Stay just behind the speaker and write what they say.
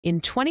In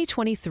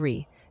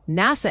 2023,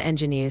 NASA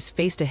engineers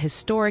faced a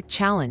historic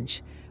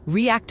challenge,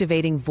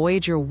 reactivating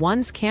Voyager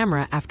 1's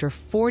camera after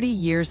 40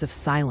 years of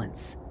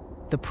silence.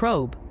 The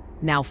probe,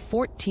 now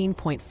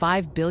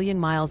 14.5 billion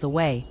miles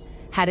away,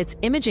 had its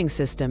imaging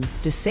system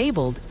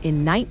disabled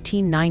in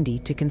 1990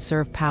 to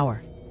conserve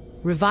power.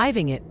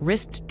 Reviving it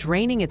risked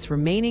draining its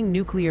remaining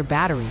nuclear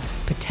battery,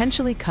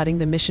 potentially cutting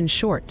the mission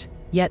short.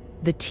 Yet,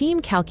 the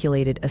team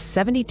calculated a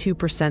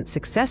 72%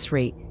 success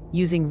rate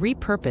using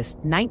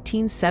repurposed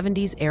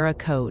 1970s-era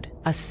code.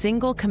 A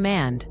single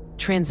command,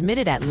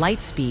 transmitted at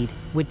light speed,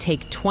 would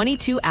take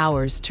 22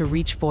 hours to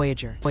reach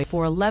Voyager.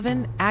 For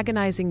 11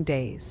 agonizing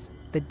days,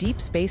 the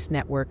Deep Space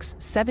Network's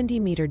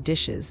 70-meter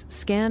dishes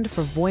scanned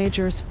for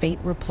Voyager's faint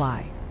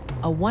reply,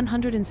 a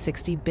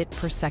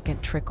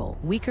 160-bit-per-second trickle,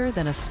 weaker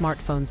than a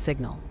smartphone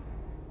signal.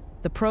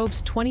 The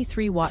probe's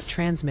 23-watt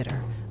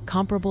transmitter,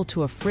 comparable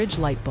to a fridge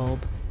light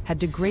bulb, had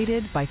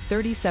degraded by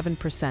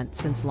 37%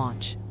 since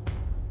launch.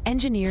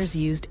 Engineers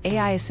used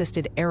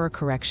AI-assisted error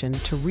correction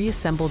to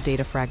reassemble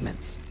data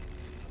fragments.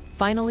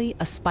 Finally,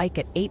 a spike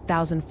at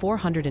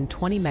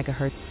 8,420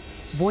 MHz,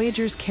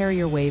 Voyager's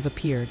carrier wave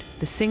appeared,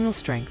 the signal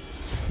strength,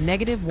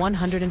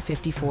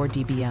 -154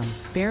 dBm,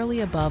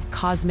 barely above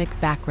cosmic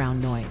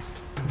background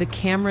noise. The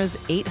camera's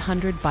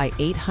 800 by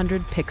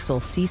 800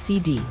 pixel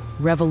CCD,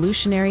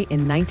 revolutionary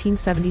in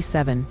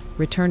 1977,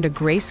 returned a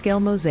grayscale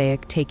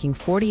mosaic taking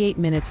 48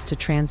 minutes to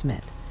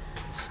transmit.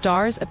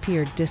 Stars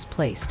appeared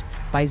displaced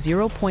by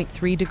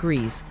 0.3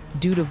 degrees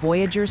due to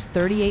Voyager's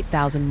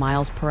 38,000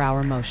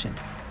 mph motion.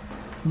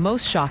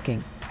 Most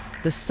shocking,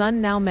 the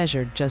sun now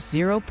measured just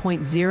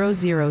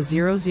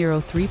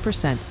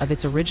 0.00003% of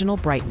its original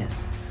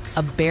brightness,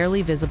 a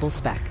barely visible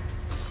speck.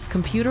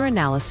 Computer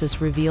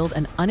analysis revealed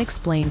an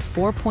unexplained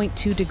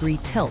 4.2-degree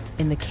tilt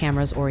in the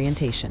camera's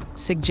orientation,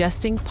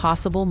 suggesting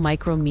possible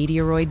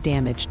micrometeoroid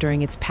damage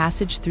during its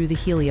passage through the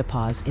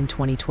heliopause in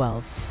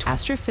 2012.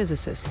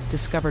 Astrophysicists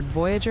discovered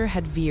Voyager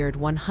had veered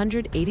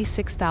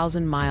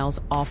 186,000 miles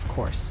off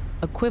course,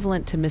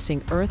 equivalent to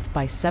missing Earth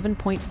by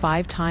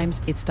 7.5 times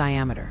its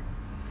diameter.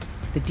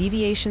 The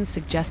deviation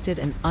suggested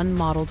an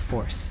unmodeled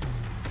force,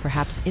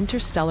 perhaps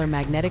interstellar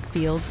magnetic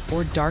fields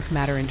or dark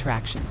matter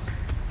interactions.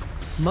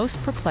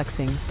 Most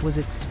perplexing was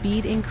its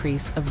speed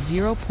increase of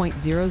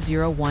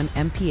 0.001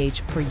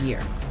 mph per year,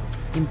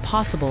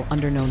 impossible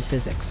under known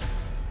physics.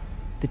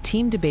 The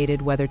team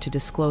debated whether to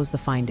disclose the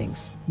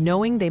findings,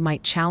 knowing they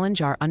might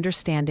challenge our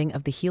understanding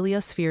of the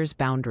heliosphere's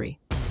boundary.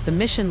 The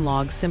mission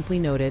log simply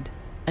noted,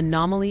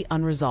 "Anomaly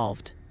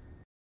unresolved."